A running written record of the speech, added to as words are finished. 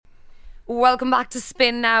Welcome back to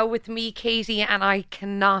Spin Now with me, Katie, and I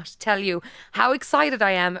cannot tell you how excited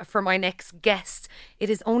I am for my next guest. It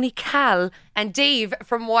is only Cal and Dave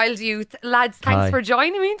from Wild Youth. Lads, thanks Hi. for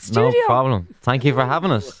joining me in studio. No problem. Thank you for having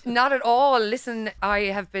us. Not at all. Listen, I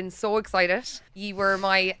have been so excited. You were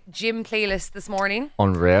my gym playlist this morning.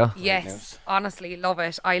 Unreal. Yes, honestly, love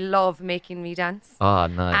it. I love Making Me Dance. Oh,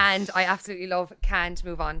 nice. And I absolutely love Can't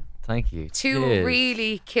Move On. Thank you. Two Cheers.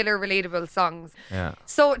 really killer, relatable songs. Yeah.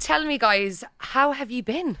 So tell me, guys, how have you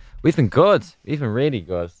been? We've been good. We've been really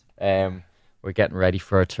good. We're getting ready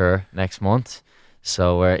for a tour next month.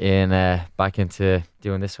 So we're back into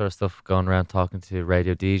doing this sort of stuff, going around talking to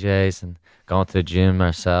radio DJs and going to the gym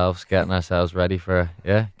ourselves, getting ourselves ready for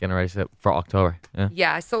October. Yeah.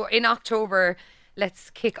 Yeah, so in October, let's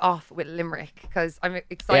kick off with Limerick because I'm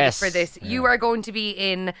excited Yes. for this. You are going to be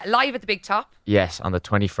in live at the Big Top. Yes, on the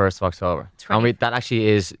 21st of October. And that actually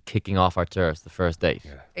is kicking off our tour. It's the first date.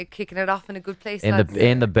 Kicking it off in a good place, In lads,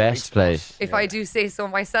 the best place. if I do say so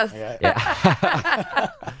myself.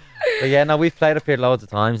 But yeah, no, we've played up here loads of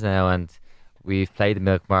times now, and we've played the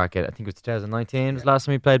Milk Market. I think it was 2019 was the last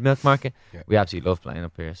time we played Milk Market. Yeah. We absolutely love playing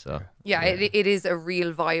up here. So Yeah, it is a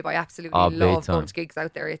real vibe. I absolutely Oh, big love going time. to gigs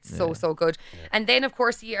out there. It's so good. And then, of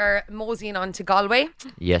course, you are moseying on to Galway,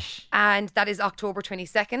 yes, and that is October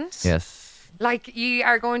 22nd. yes, Like, you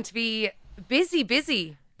are going to be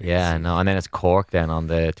busy. yeah, no, and then it's Cork then on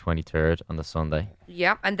the 23rd on the Sunday.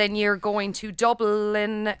 Yeah, and then you're going to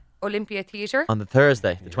Dublin Olympia Theatre. On the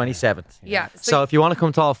Thursday, the 27th. Yeah. So if you want to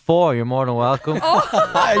come to all four, you're more than welcome.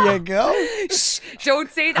 There you go.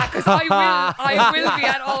 Don't say that because I will be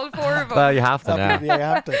at all four of them. Well, you have to now. Yeah, you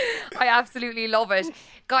have to. I absolutely love it.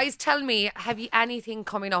 Guys, tell me, have you anything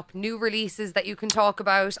coming up? New releases that you can talk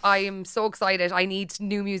about? I am so excited. I need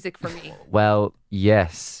new music from me. Well,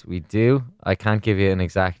 yes, we do. I can't give you an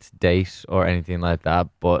exact date or anything like that,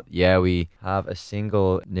 but yeah, we have a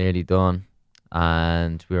single nearly done,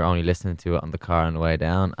 and we were only listening to it on the car on the way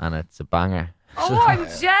down, and it's a banger. Oh, I'm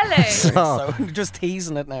jealous. So just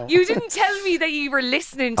teasing it now. You didn't tell me that you were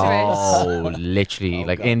listening to it. Oh, literally,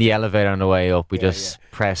 like God. in the elevator on the way up, we Yeah, just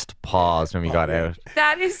pressed pause when we got out.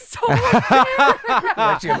 That is so unfair.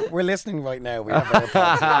 Actually, we're listening right now. We have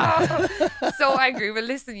our So angry. Well,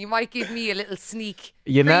 listen, you might give me a little sneak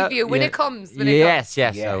You know, preview when yeah. it comes. Yes,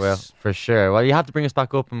 I will, Yes. for sure. Well, you have to bring us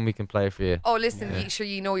back up and we can play for you. Oh, listen,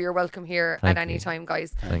 you know you're welcome here Thank at any you. time,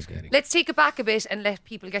 guys. Thank you. Let's take it back a bit and let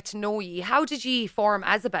people get to know you. How did you form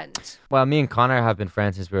as a band? Well, me and Connor have been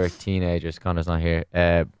friends since we were teenagers. Connor's not here.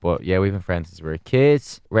 But yeah, we've been friends since we were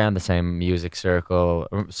kids. Around the same music circle,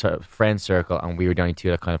 friend circle, and we were the only two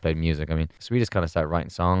that kind of played music. I mean, so we just kind of started writing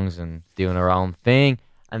songs and doing our own thing.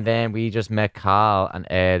 And then we just met Carl and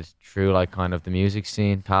Ed through like kind of the music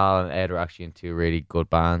scene. Carl and Ed were actually in two really good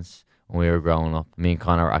bands when we were growing up. Me and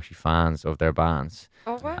Connor were actually fans of their bands.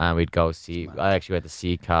 Oh, wow. And we'd go see, I actually went to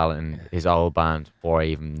see Carl in his old band before I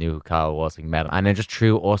even knew who Carl was, like met him. And then just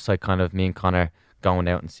through us, like kind of me and Connor going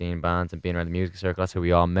out and seeing bands and being around the music circle, that's how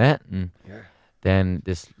we all met. And then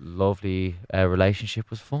this lovely relationship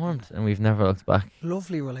was formed, and we've never looked back.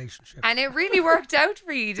 lovely relationship. And it really worked out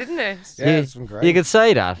for you, didn't it? Yeah, it's been great. You could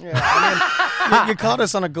say that. Yeah, I mean, you caught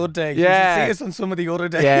us on a good day. Yeah. You should see us on some of the other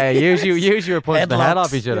days. Yeah, usually we're punching the head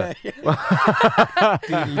off each other.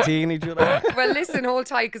 DDTing each other. Well, listen, hold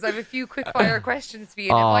tight because I have a few quick fire questions for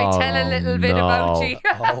you. And if I tell a little bit no. about you,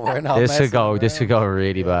 Oh, we're not This could messing go around.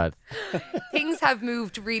 really bad. things have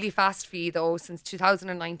moved really fast for you though since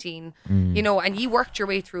 2019. Mm. You know, and you worked your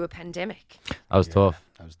way through a pandemic. That was tough.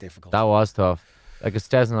 That was difficult. That was tough. Like it's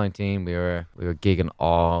 2019, we were gigging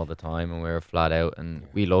all the time and we were flat out, and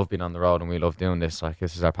we love being on the road and we love doing this. Like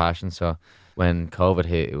this is our passion. So when COVID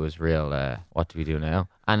hit, it was real. What do we do now?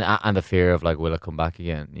 And the fear of like, will it come back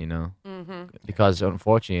again? You know, because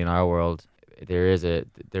unfortunately in our world,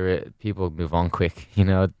 people move on quick. You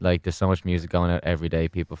know, like there's so much music going out every day.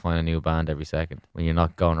 People find a new band every second. When you're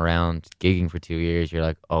not going around gigging for 2 years, you're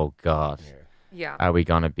like, oh God. Yeah. Are we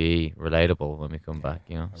gonna be relatable when we come back?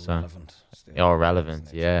 You know, so Relevant. still. or relevant,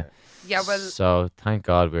 yeah. Yeah, well, So thank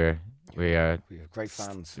God we are. We have great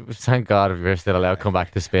fans. Thank God we're still allowed to come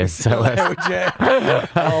back to Spin. So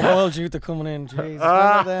Oh, Wild Youth are coming in. Jeez.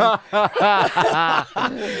 Remember them?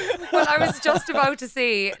 well, I was just about to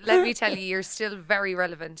say, let me tell you, you're still very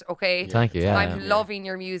relevant, okay? thank you. Yeah. I'm loving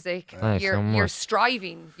your music. Thanks you're so you're much.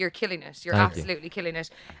 striving. You're killing it. You're Thank you. absolutely killing it.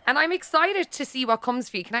 And I'm excited to see what comes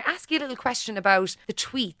for you. Can I ask you a little question about the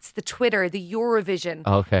tweets, the Twitter, the Eurovision?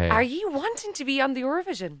 Okay. Are you wanting to be on the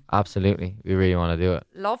Eurovision? Absolutely. We really want to do it.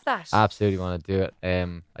 Love that. Absolutely want to do it.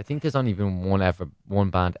 I think there's only been one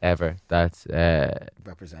band ever that's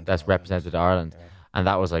Represented represented Ireland, and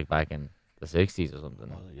that was like back in the 60s or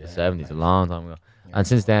something, yeah, the 70s, a long time ago. And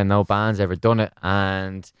since then, no band's ever done it.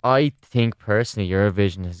 And I think personally,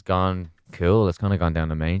 Eurovision has gone cool. It's kind of gone down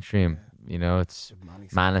the mainstream. You know, it's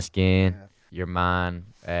Maneskin, your man,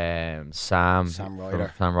 Sam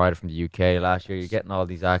Ryder from the UK last year. You're getting all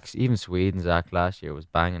these acts. Even Sweden's act last year was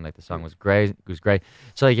banging. Like the song was great. It was great.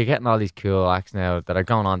 So like, you're getting all these cool acts now that are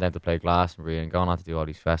going on down to play Glastonbury and going on to do all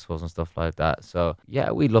these festivals and stuff like that. So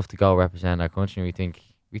yeah, we'd love to go represent our country. We think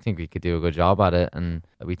we could do a good job at it, and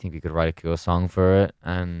we think we could write a cool song for it,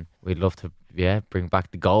 and we'd love to bring back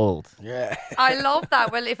the gold. Yeah. I love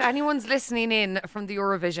that. Well, if anyone's listening in from the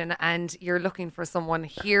Eurovision and you're looking for someone,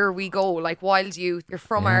 here we go. Like Wild Youth, you're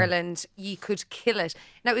from Ireland, you could kill it.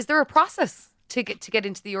 Now, is there a process to get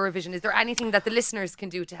into the Eurovision? Is there anything that the listeners can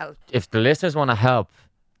do to help? If the listeners want to help,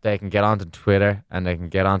 they can get onto Twitter and they can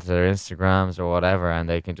get onto their Instagrams or whatever, and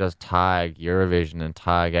they can just tag Eurovision and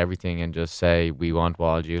tag everything and just say, we want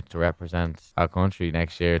Wild Youth to represent our country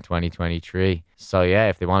next year, 2023. So yeah,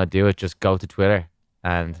 if they want to do it, just go to Twitter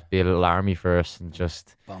and be a little army for us and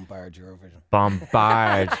just Bombard Eurovision.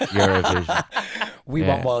 Eurovision. We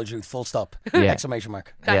want Wild Youth, full stop. Yeah. Exclamation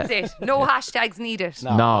mark. That's it. No hashtags needed.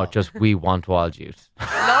 No, just we want Wild Youth.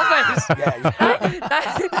 Love it.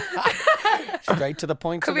 Yeah. Straight to the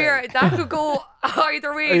point. Come today. here. That could go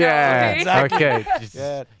either way. Yeah, Now, okay? okay. Just-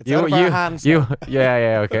 Yeah, it's out of our hands.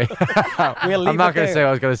 Okay. We'll leave I'm not it going to there. say what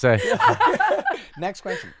I was going to say. Next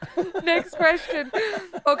question. Next question.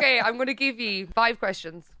 Okay, I'm going to give you 5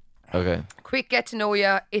 questions. Okay. Quick get to know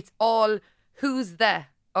you. It's all who's the.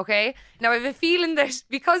 Okay. Now I have a feeling that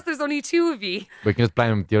because there's only 2 of you, We can just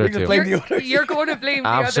blame the other can two. blame the other you're going to blame the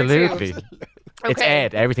Absolutely. other 2. It's Okay.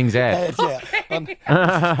 Ed. Everything's Ed.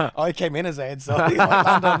 Yeah. I came in as Ed, so he might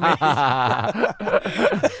land on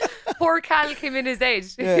me. Poor Cal came in his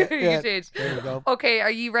age. Yeah, You yeah. did. There you go. Okay, are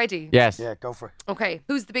you ready? Yes. Yeah, go for it. Okay.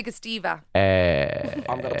 Who's the biggest diva?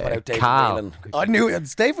 I'm going to put out David Carl. Whelan. I knew it.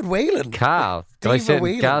 It's David Whelan. Carl. Diva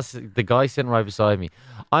Whelan. The guy sitting right beside me.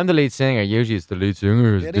 I'm the lead singer. Usually it's the lead singer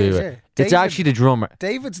who's It the is, diva. yeah. It's David- actually the drummer.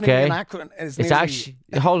 David's Okay. nearly an acronym. It's actually...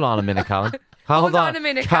 Hold on a minute, Callum. Hold on a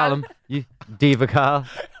minute, Callum. You diva, Cal.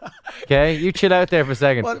 Okay, you chill out there for a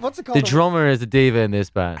second. What's it called? The drummer is the diva in this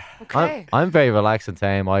band. Okay. I'm very relaxed and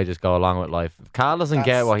tame. I just go along with life. If Carl doesn't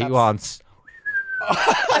get what he That's- wants.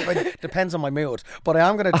 Depends on my mood, but I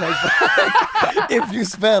am going to take if you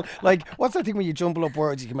spell like what's that thing when you jumble up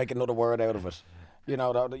words, you can make another word out of it. You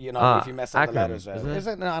know, if you mess up the acronym, letters. isn't it? Is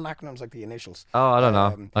it? No, an acronym's like the initials. Oh, I don't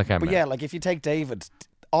know. I can't But remember. yeah, like if you take David,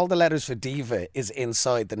 all the letters for diva is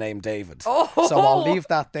inside the name David. Oh. So I'll leave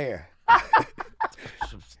that there.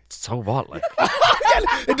 So what? Like,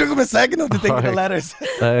 It took him a second to think of the Right. letters.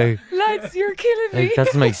 like, Lads, you're killing me. that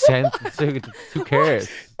doesn't make sense. Who cares?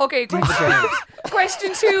 Okay,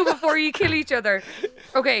 question 2 before you kill each other.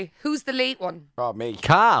 Okay, who's the late one? Oh, me.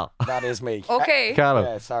 Carl. That is me. Okay. Callum.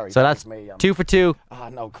 Yeah, sorry. So that's me. 2 for 2. Ah,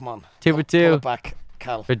 no, come on. 2 for Pull 2 it back,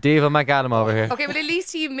 Cal. for Diva McAdam over here. Okay, but at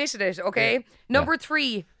least he admitted it, okay? Number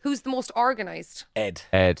 3, who's the most organised? Ed.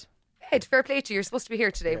 Ed. Ed, fair play to you. You're supposed to be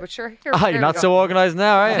here today, but sure. Here, Ah, there you're we not go. so organised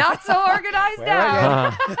now, are you? Not so organised Where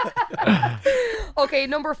now. are Okay,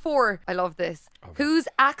 number 4. I love this. Who's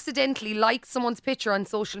accidentally liked someone's picture on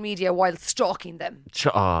social media while stalking them?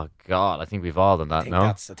 Oh, God. I think we've all done that, I think no?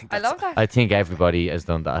 that's. I love that. I think everybody has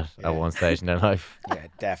done that at one stage in their life. Yeah,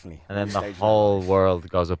 definitely. And then the Stage whole one. world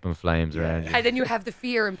goes up in flames around you. And then you have the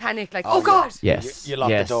fear and panic, like, oh God. Yes. You lock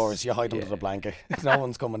yes. the doors, you hide under the blanket. No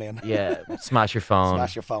one's coming in. Yeah. Smash your phone.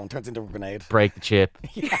 Smash your phone, turns into a grenade. Break the chip.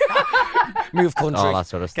 Move country. All that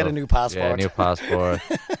sort of stuff. Get a new passport. Yeah, new passport.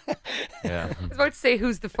 Yeah. I was about to say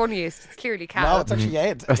who's the funniest. It's clearly Cal. No, it's actually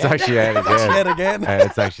Ed. It's actually Ed It's actually again. Ed again.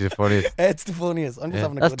 It's actually the funniest. Ed's the funniest. I'm just Yeah.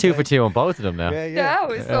 having a That's good 2 day. for 2 on both of them now. Yeah, yeah.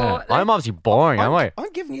 No, so Yeah. like, I'm obviously boring, am I?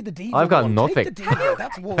 I'm giving you the diva. I've got one. nothing. Take the diva.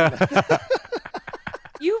 That's one.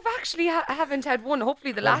 you've actually haven't had one.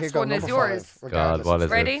 Hopefully the Well, here last go one is number yours. 5, God, regardless. what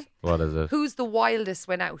is Ready? it? What is it? Who's the wildest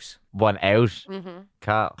when out? One out.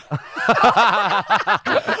 Carl.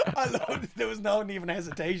 I love this. There was no even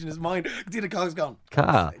hesitation in his mind. See the cog's gone.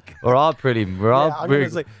 Carl. We're all pretty. We're all. I'm We're, gonna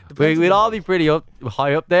say, depends we'd on all the- be pretty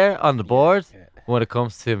high up there on the board yeah. when it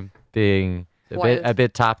comes to being Wild. a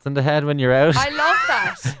bit tapped in the head when you're out. I love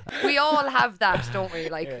that. We all have that, don't we?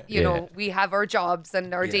 Like, you Yeah. know, we have our jobs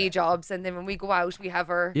and our day jobs, and then when we go out, we have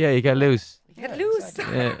our Yeah, you get loose. get loose.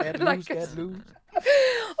 Yeah. Get Like loose, it. get loose.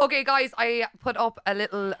 Okay, guys, I put up a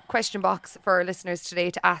little question box for our listeners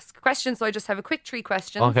today to ask questions. So I just have a quick 3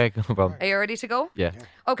 questions. Okay, no problem. Are you ready to go? Yeah.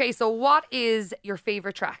 Okay, so what is your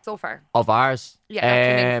favourite track so far? Of ours. Yeah,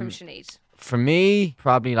 that came in from Um, Sinead. For me,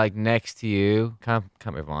 probably like Next to You. Can't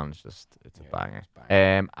move on. It's a banger.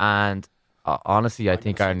 And Honestly, I give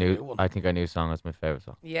think us our a new new one. I think our new song is my favorite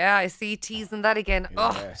song. Yeah, I see teasing that again.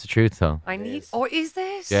 Oh, It's the truth, though. I need. is. Oh, is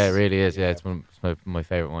it? Yeah, it really is. Yeah, it's my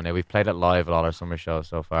favorite one. Yeah, we've played it live at all our summer shows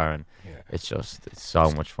so far, and it's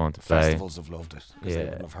so much fun to play. Festivals have loved it because they Yeah.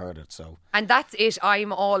 wouldn't have heard it. So And that's it.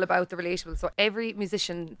 I'm all about the relatable. So every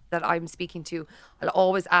musician that I'm speaking to, I'll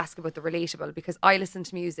always ask about the relatable because I listen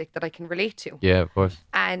to music that I can relate to. Yeah, of course.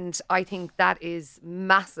 And I think that is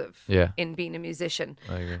massive Yeah. in being a musician.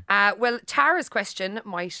 I agree. Well, Tara's question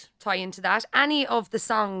might tie into that. Any of the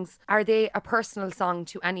songs, are they a personal song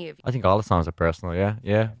to any of you? I think all the songs are personal. Yeah,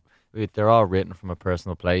 yeah. They're all written from a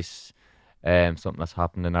personal place, something that's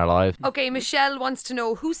happened in our lives. Okay, Michelle wants to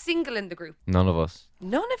know who's single in the group. None of us.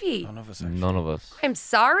 None of you. none of us actually. None of us. I'm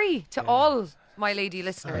sorry to all my lady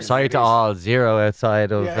listeners. Sorry to all zero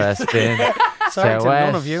outside of Spin. Sorry to to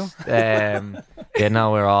none of you. Yeah,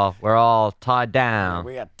 no, we're all tied down.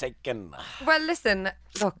 We are taken. Well, listen,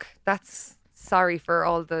 look, that's sorry for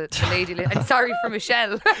all the lady and sorry for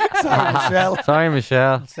Michelle. Sorry, Michelle. Sorry,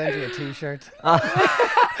 Michelle. Send you a T-shirt.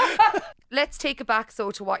 Let's take it back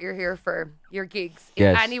to what you're here for, your gigs. If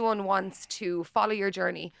Yes. anyone wants to follow your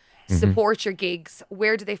journey, support your gigs,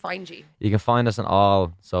 where do they find you? You can find us on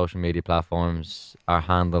all social media platforms. Our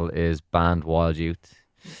handle is Band Wild Youth.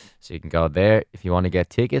 So you can go there. If you want to get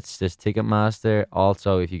tickets, there's Ticketmaster.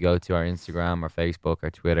 Also, if you go to our Instagram or Facebook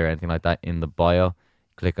or Twitter, anything like that, in the bio,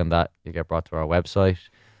 click on that, you get brought to our website.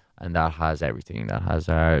 And that has everything. That has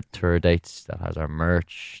our tour dates, that has our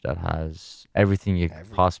merch, that has everything you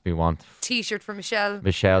could possibly want. T-shirt for Michelle.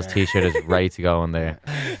 Michelle's t-shirt is ready to go on there.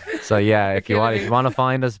 So yeah, if you want to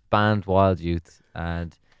find us, Band Wild Youth,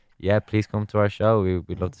 and yeah, please come to our show.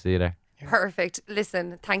 We'd love to see you there. Perfect.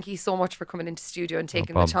 Listen, thank you so much for coming into studio and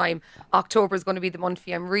taking the problem. time. October is going to be the month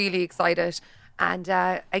for you. I'm really excited. And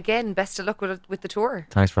again, best of luck with the tour.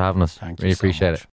 Thanks for having us. Thank you Really so appreciate much. it.